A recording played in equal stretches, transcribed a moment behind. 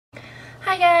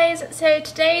Hi guys, so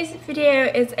today's video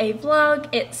is a vlog.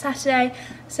 It's Saturday,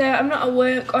 so I'm not at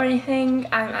work or anything.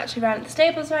 I'm actually around at the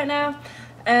stables right now.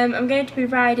 I'm going to be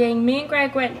riding. Me and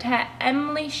Greg went to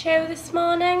Emily's show this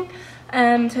morning.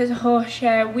 So it's a horse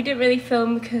show. We didn't really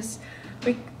film because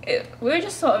we were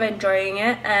just sort of enjoying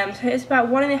it. So it's about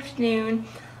 1 in the afternoon.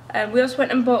 We also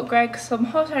went and bought Greg some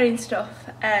horse riding stuff.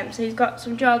 So he's got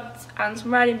some jods and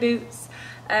some riding boots.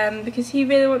 Because he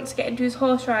really wants to get into his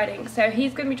horse riding, so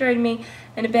he's going to be joining me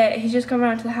in a bit. He's just gone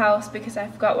around to the house because I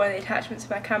forgot one of the attachments to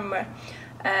my camera.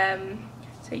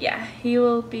 So yeah, he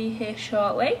will be here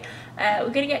shortly.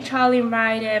 We're going to get Charlie and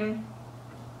riding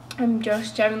and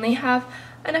just generally have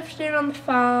an afternoon on the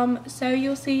farm, so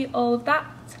you'll see all of that.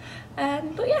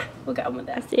 But yeah, we'll get on with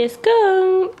it. This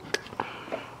skunk.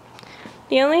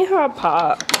 The only hard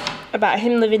part about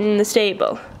him living in the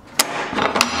stable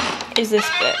is this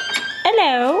bit.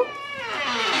 Hello.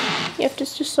 You have to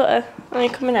just sort of, are you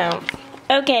coming out?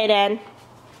 Okay then.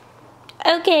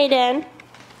 Okay then.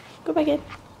 Go back in.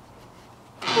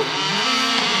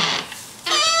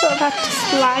 Sort of have to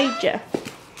slide you.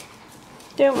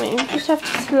 Don't we? We just have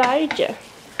to slide you.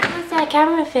 What's that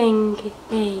camera thing?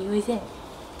 Hey, what is it?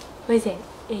 What is it?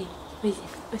 Hey, what is it?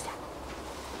 What's that?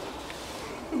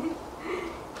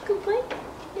 Good boy.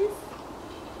 Yes.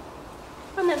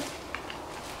 Oh no.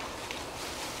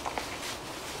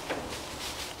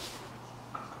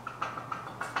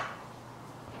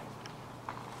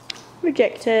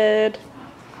 Rejected.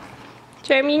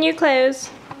 Show me your new clothes.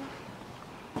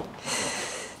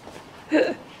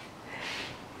 Oh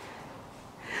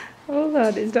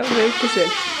Lord, it's not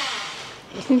focusing.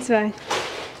 It's fine.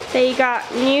 So you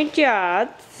got new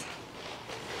jods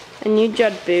and new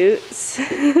jod boots.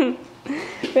 We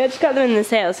actually got them in the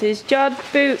sale. So his jod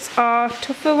boots are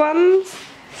tougher ones.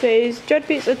 So his jod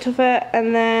boots are tougher,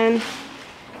 and then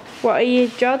what are your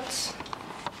jods?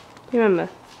 Do you remember?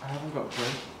 I haven't got a clue.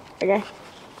 Okay.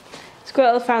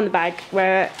 Squirtle found the bag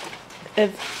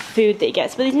of food that he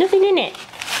gets, but there's nothing in it.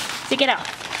 So get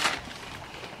off.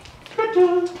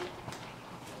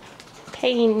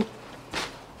 Pain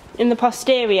in the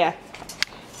posterior.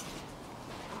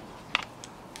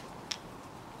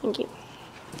 Thank you.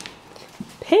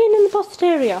 Pain in the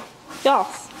posterior.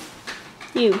 Yes.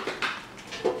 You.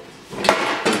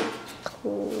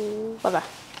 Clever.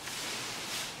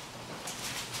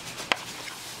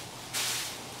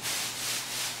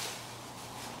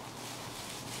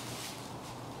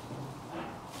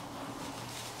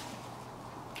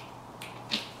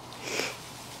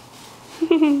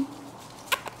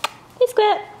 Hey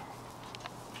Squirt!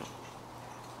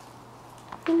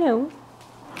 Hello.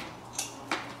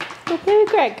 Go play with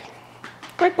Greg.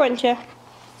 Greg wants you.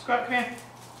 Squirt, come here.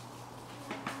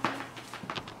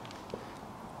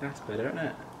 That's better, isn't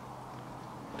it?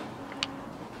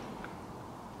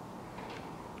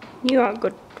 You are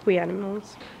good with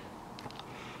animals.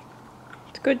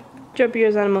 It's a good job you're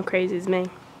as animal crazy as me.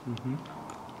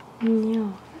 Yeah.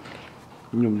 Num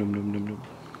num num num num.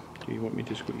 Do you want me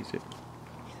to squeeze it?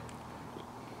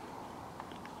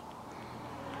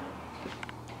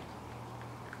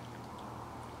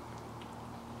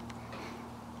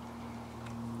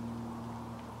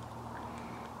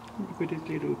 Look at his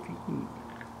little feet.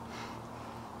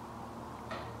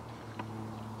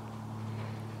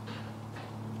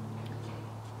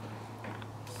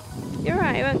 You're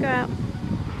right, it won't go out.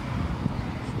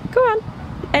 Go on.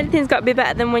 Anything's got to be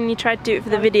better than when you tried to do it for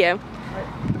the video.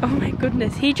 Oh my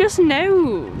goodness, he just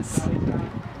knows.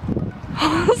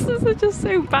 Horses are just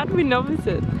so bad with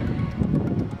novices.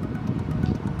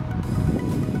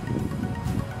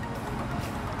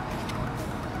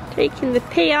 Taking the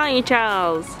pee, aren't you,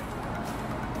 Charles?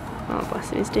 Oh, bless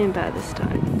him, he's doing better this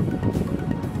time.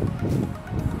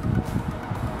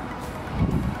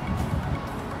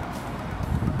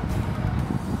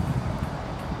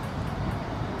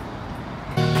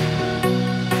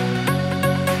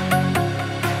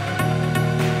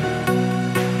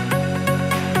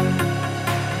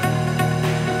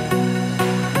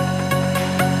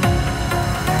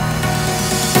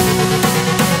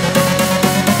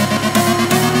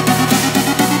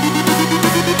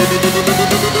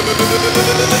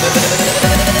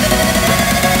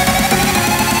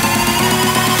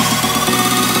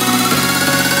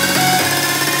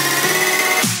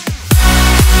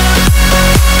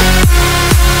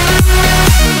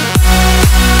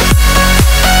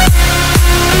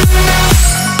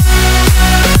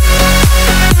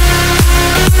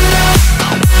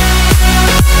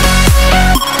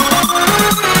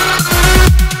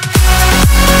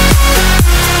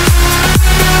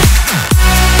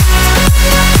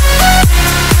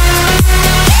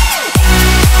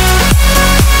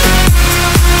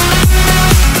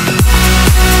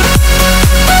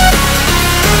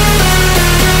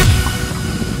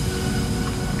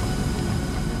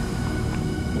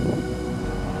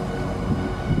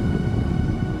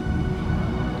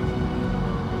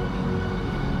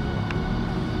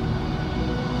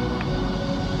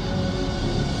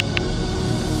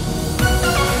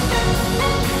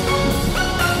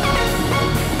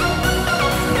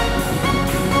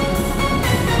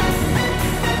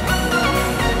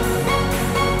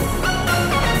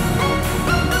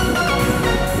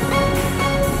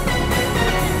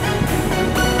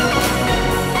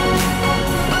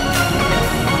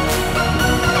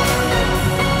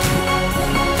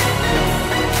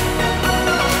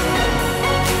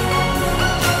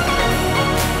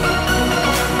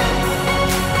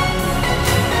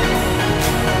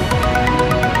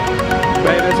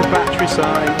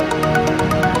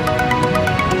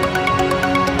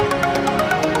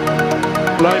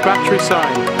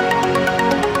 sign.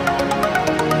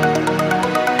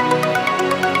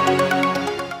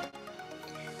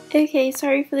 Okay,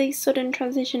 sorry for the sudden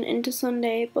transition into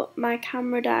Sunday, but my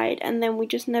camera died and then we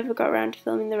just never got around to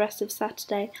filming the rest of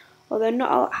Saturday. Although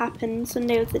not a lot happened,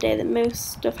 Sunday was the day that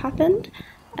most stuff happened.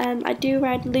 I do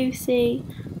ride Lucy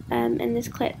in this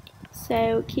clip,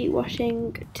 so keep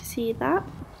watching to see that.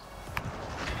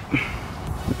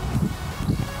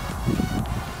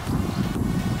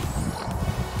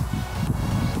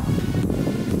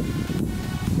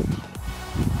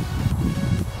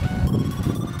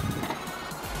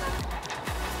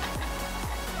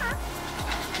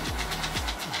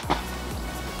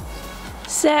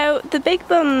 So the big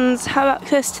buns have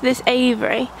access to this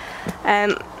aviary,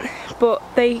 but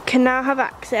they can now have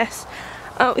access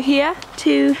out here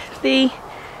to the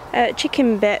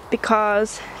chicken bit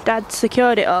because Dad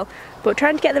secured it all. But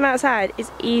trying to get them outside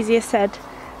is easier said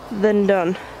than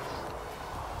done.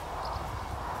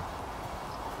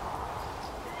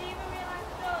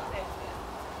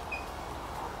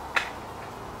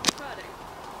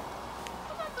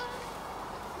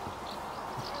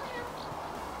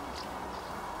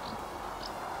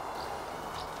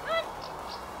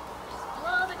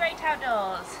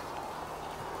 Outdoors.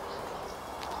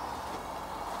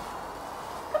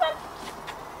 Come on.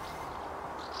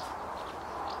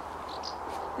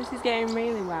 This is going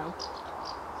really well.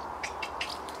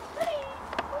 Buddy,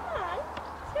 come on.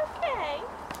 Is it okay?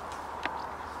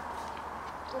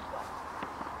 Good boy.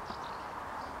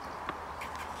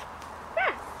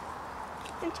 Grass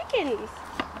and chickens.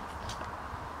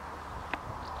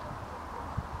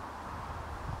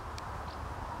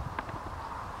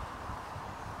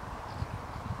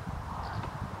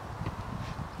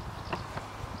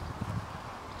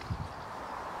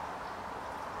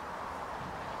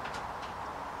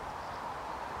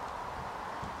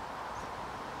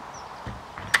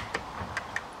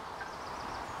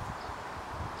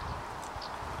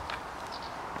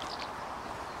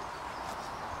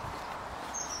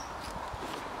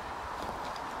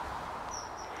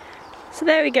 So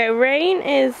there we go, Rain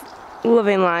is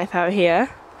loving life out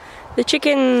here. The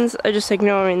chickens are just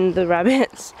ignoring the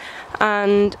rabbits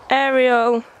and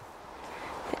Ariel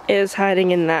is hiding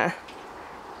in there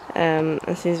and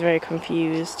she's very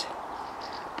confused.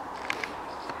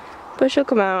 But she'll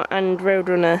come out, and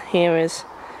Roadrunner here is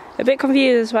a bit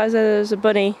confused as far as there's a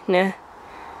bunny in their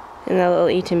little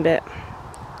eating bit.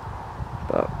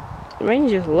 But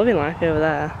Rain's just loving life over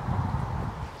there.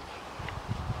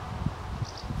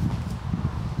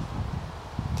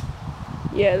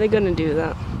 Yeah, they're gonna do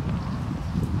that.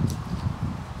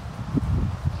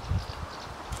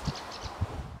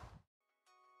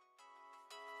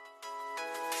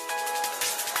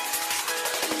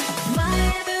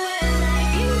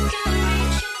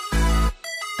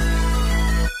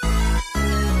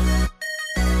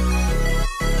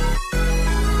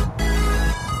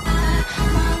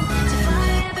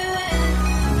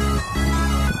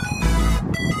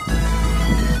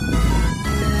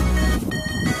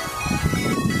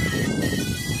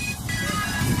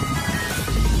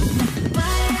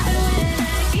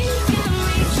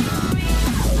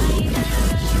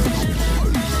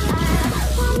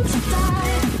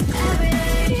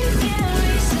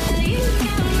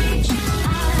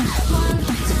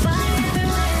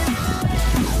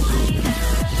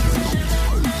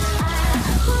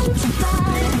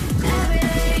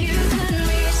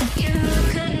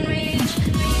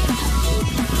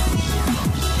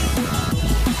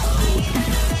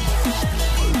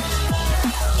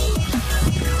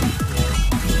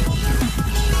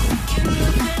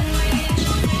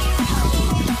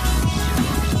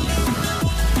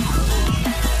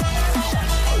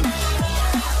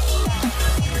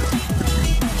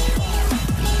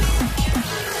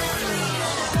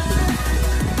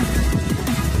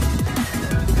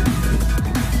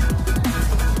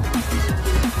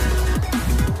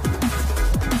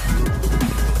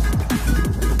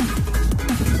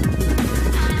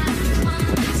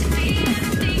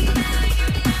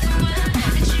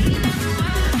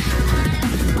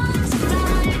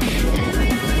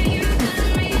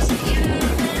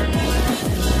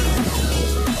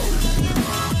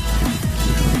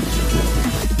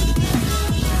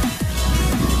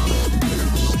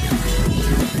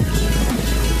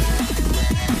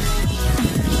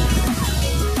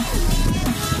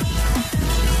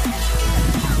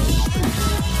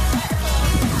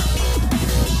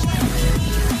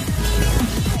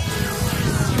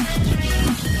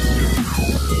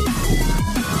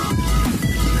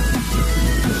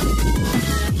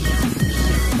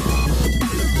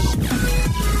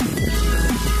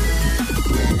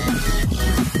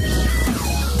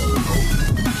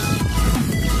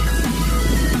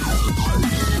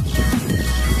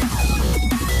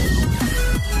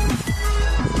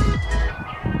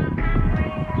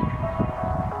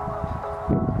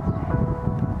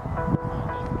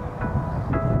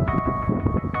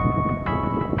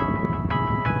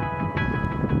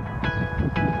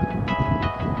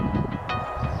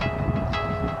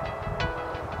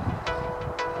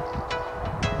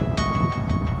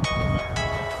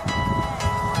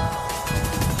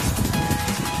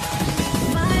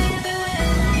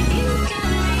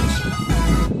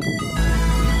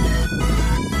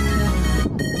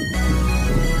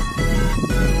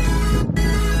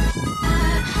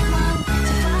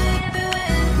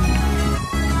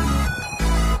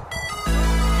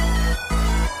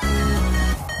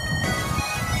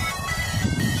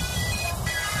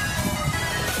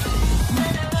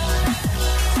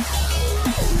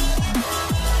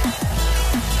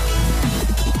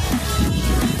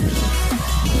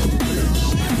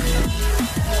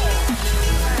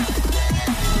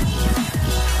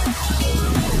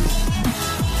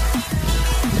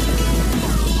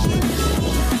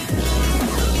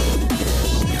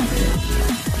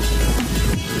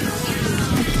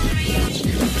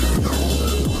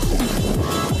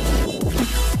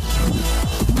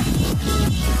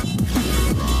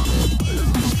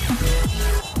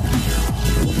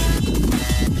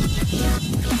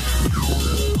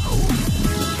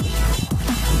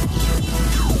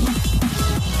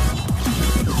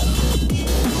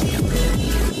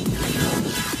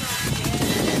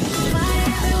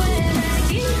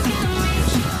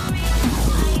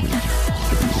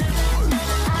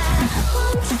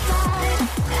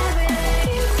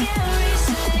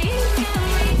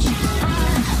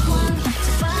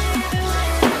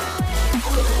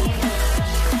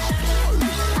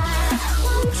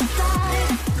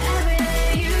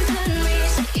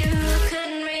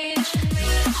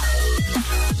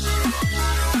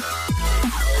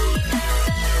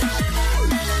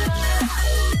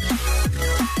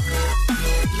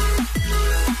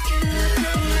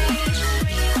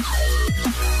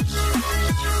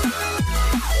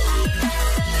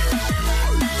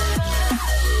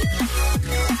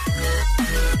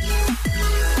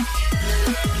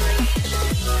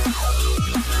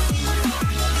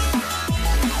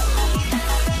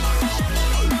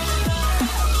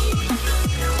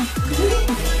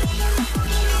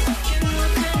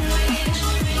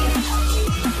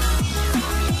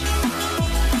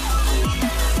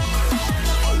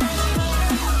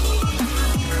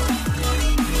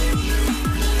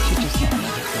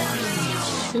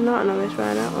 not a novice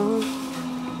rider at all.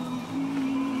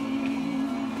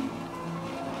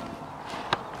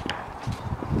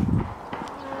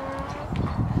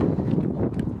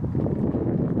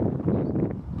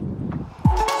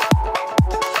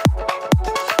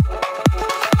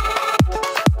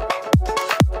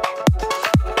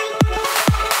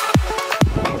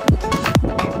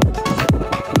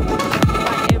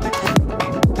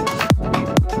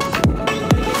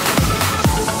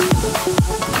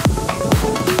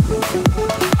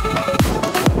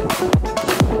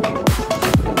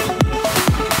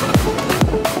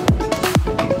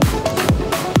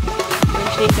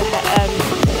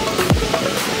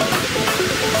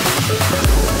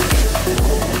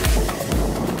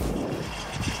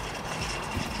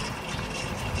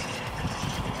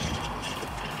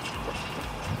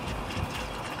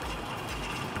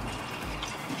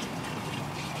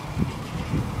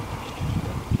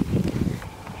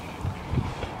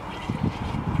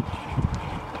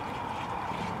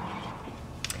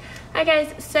 Hi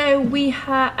guys, so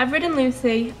I've ridden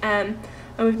Lucy and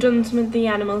we've done some of the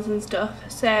animals and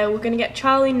stuff, so we're going to get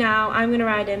Charlie now. I'm going to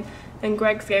ride him and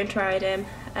Greg's going to ride him,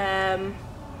 and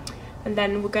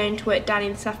then we're going to work Danny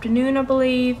this afternoon, I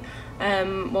believe.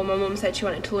 Well, my mum said she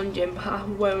wanted to lunge him, but I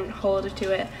won't hold her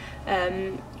to it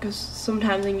because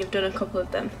sometimes when you've done a couple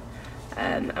of them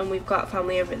and we've got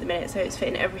family over at the minute, so it's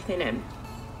fitting everything in.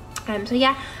 So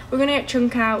yeah, we're going to get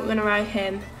Chunk out, we're going to ride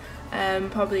him.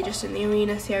 Probably just in the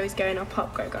arena, see how he's going. I'll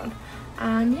pop Greg on,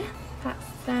 and yeah, that's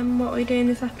what we're doing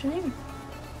this afternoon.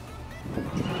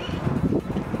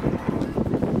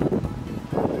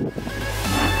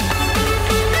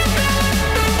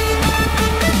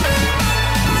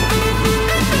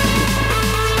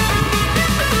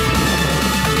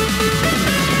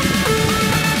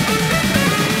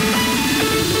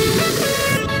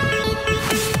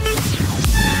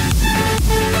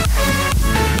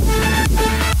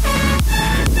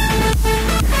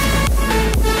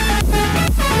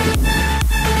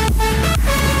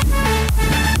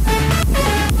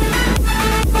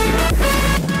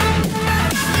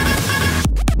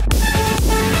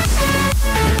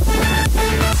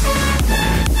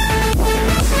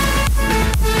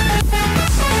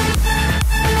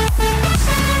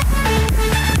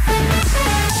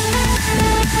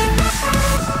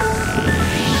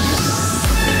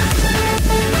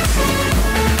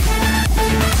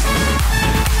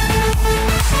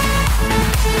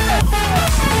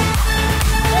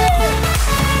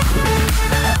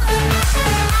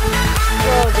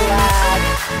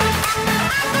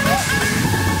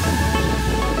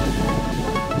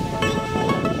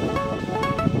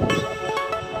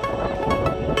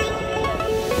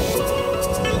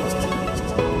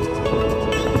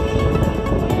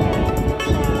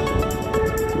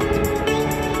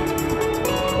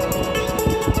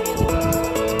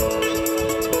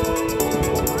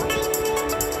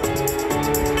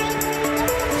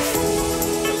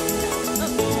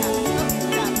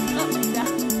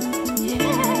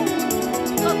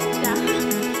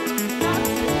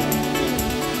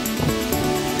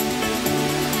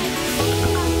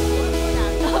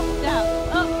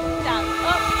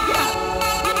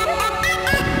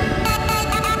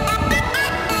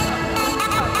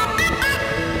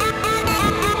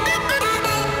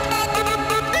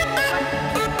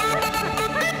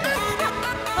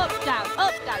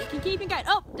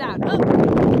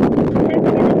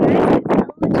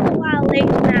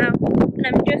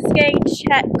 Going to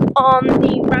check on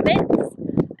the rabbits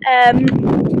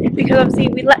because obviously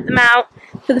we let them out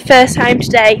for the first time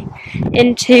today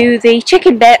into the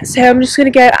chicken bit, so I'm just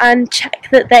going to go and check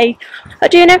that they are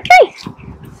doing okay.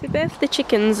 So both the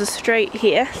chickens are straight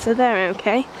here, so they're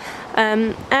okay.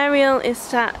 Ariel is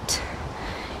sat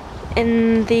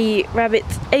in the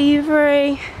rabbit's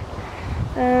aviary.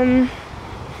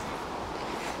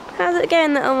 How's it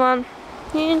going, little one?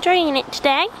 Are you enjoying it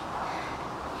today?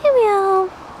 Here we are.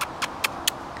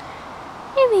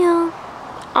 Here we are.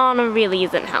 Anna really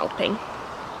isn't helping.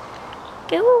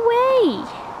 Go away.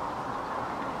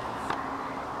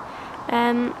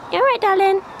 You alright,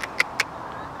 darling?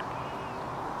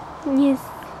 Yes.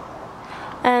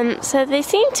 So they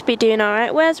seem to be doing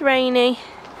alright. Where's Rainy?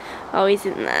 Oh, he's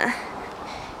in there.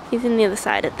 He's in the other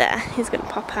side of there. He's gonna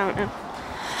pop out now.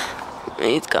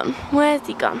 He's gone. Where's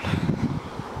he gone?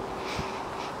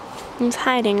 He's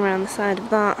hiding around the side of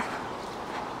that.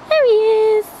 There he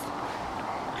is.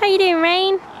 How you doing,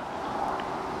 Rain?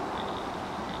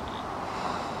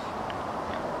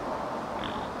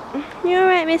 You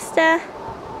alright, mister?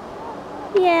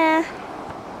 Yeah.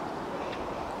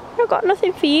 I've got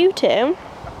nothing for you two.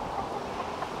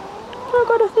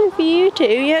 not got nothing for you two.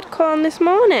 You had corn this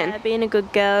morning. Being a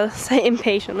good girl, sitting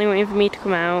patiently waiting for me to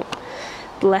come out.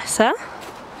 Bless her.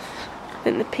 I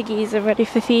think the piggies are ready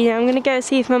for feeding. I'm going to go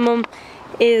see if my mum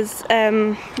is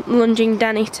lunging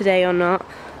Danny today or not,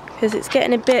 because it's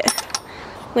getting a bit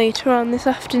later on this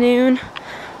afternoon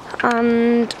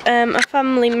and our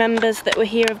family members that were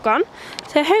here have gone,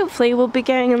 so hopefully we'll be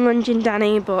going and lunging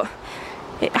Danny, but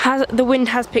the wind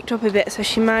has picked up a bit, so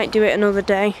she might do it another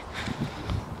day.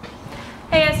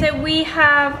 Hey guys, so we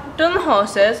have done the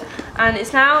horses and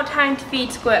it's now time to feed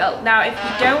Squirtle. Now if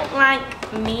you don't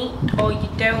like meat or you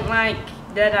don't like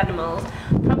dead animals,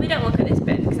 probably don't look at this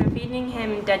bit because I'm feeding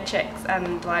him dead chicks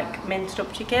and like minced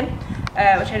up chicken,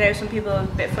 which I know some people are a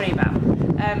bit funny about.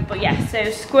 But yeah, so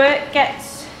Squirt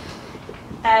gets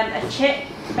a chip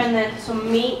and then some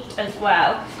meat as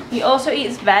well. He also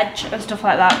eats veg and stuff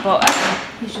like that, but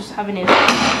he's just having he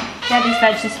had his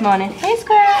veg this morning. Hey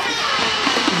Squirt!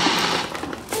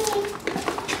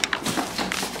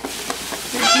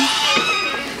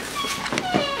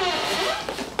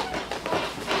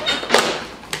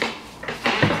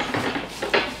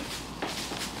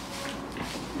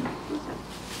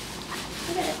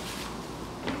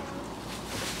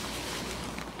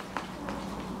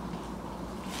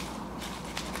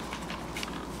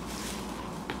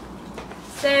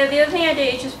 So the other thing I do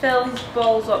is just fill his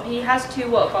bowls up. He has 2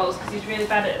 water bowls because he's really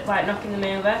bad at like knocking them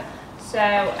over. So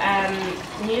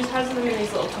he just has them in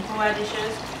these little Tupperware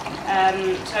dishes.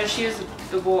 So I just use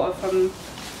the water from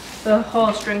the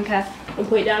horse drinker and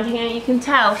put it down here. You can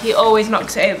tell he always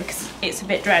knocks it over because it's a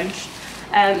bit drenched.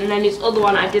 And then his other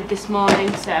one I did this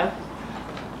morning. So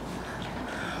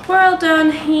we're all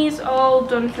done. He's all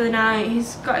done for the night.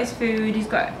 He's got his food, he's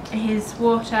got his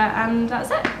water, and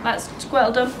that's it. That's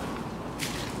Squirtle done.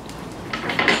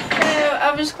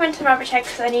 I've just come into the rabbit shed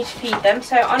because I need to feed them.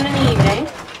 So on an evening,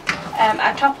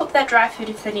 I top up their dry food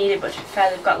if they need it, but to be fair,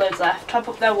 they've got loads left. Top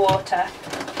up their water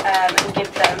and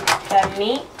give them their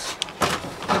meat.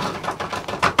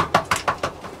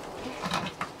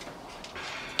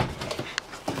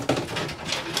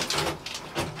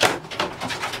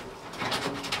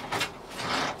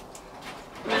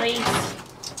 Release.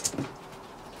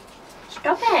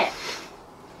 Stop it.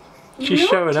 She's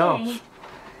showing off.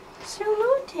 So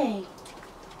naughty.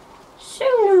 So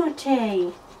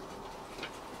naughty.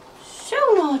 So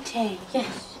naughty.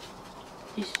 Yes.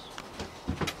 Yes.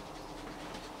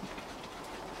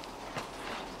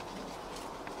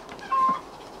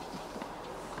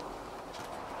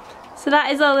 So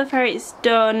that is all the ferrets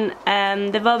done.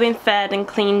 They've all been fed and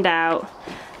cleaned out.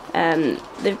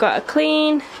 They've got a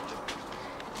clean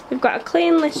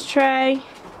list tray,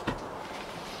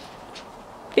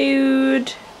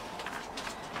 food.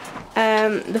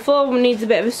 The floor needs a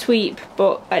bit of a sweep,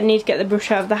 but I need to get the brush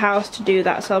out of the house to do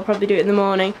that, so I'll probably do it in the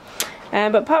morning.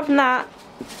 But apart from that,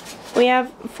 we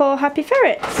have 4 happy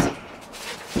ferrets.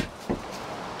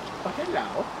 Oh,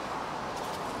 hello.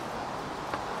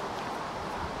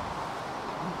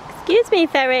 Excuse me,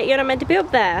 ferret, you're not meant to be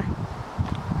up there.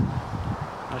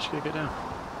 How's she gonna get down?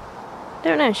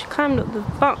 Don't know, she climbed up the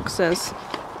boxes.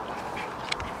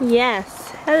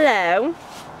 Yes, hello.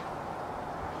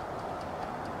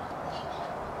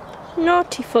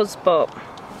 Naughty fuzzbutt.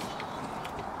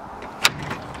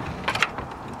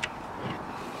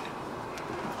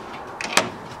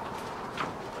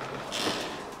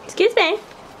 Excuse me.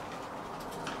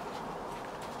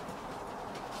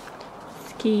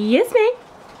 Excuse me.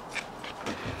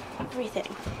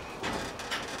 Everything.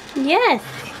 Yes.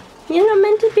 You're not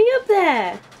meant to be up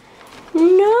there.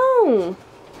 No.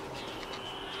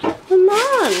 Come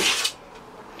on.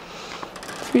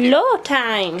 Floor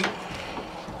time.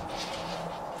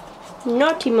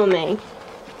 Naughty mummy.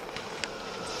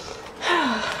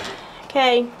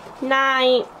 Okay,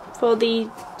 night for the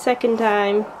second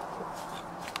time.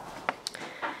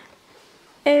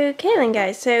 Okay then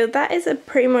guys, so that is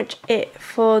pretty much it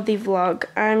for the vlog.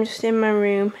 I'm just in my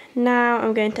room now.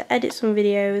 I'm going to edit some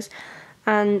videos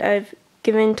and I've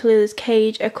given Tallulah's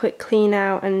cage a quick clean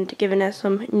out and given her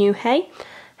some new hay,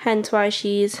 hence why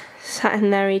she's sat in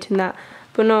there eating that.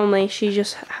 But normally she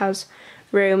just has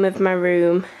room of my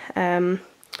room and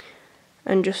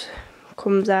just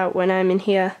comes out when I'm in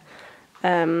here,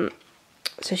 so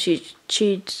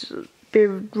she'd be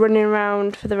running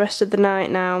around for the rest of the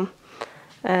night now,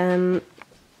 and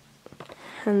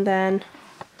then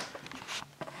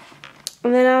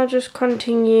I'll just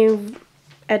continue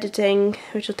editing,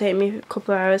 which will take me a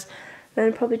couple of hours,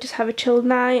 then probably just have a chilled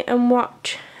night and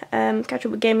watch catch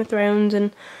up with Game of Thrones,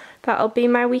 and that'll be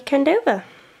my weekend over.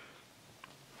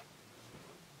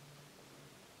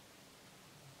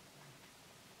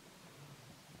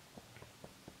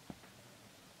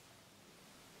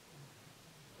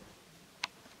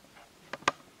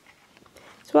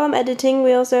 So while I'm editing,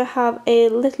 we also have a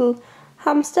little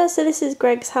hamster. So this is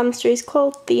Greg's hamster. He's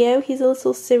called Theo. He's a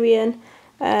little Syrian,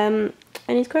 and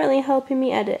he's currently helping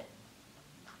me edit.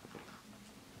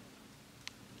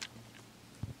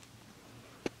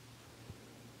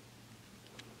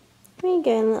 Where are you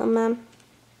going, little man?